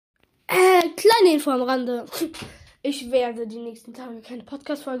kleine Info am Rande. Ich werde die nächsten Tage keine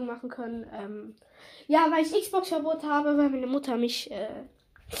Podcast-Folgen machen können. Ja, weil ich Xbox-Verbot habe, weil meine Mutter mich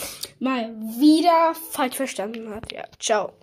mal wieder falsch verstanden hat. Ja, ciao.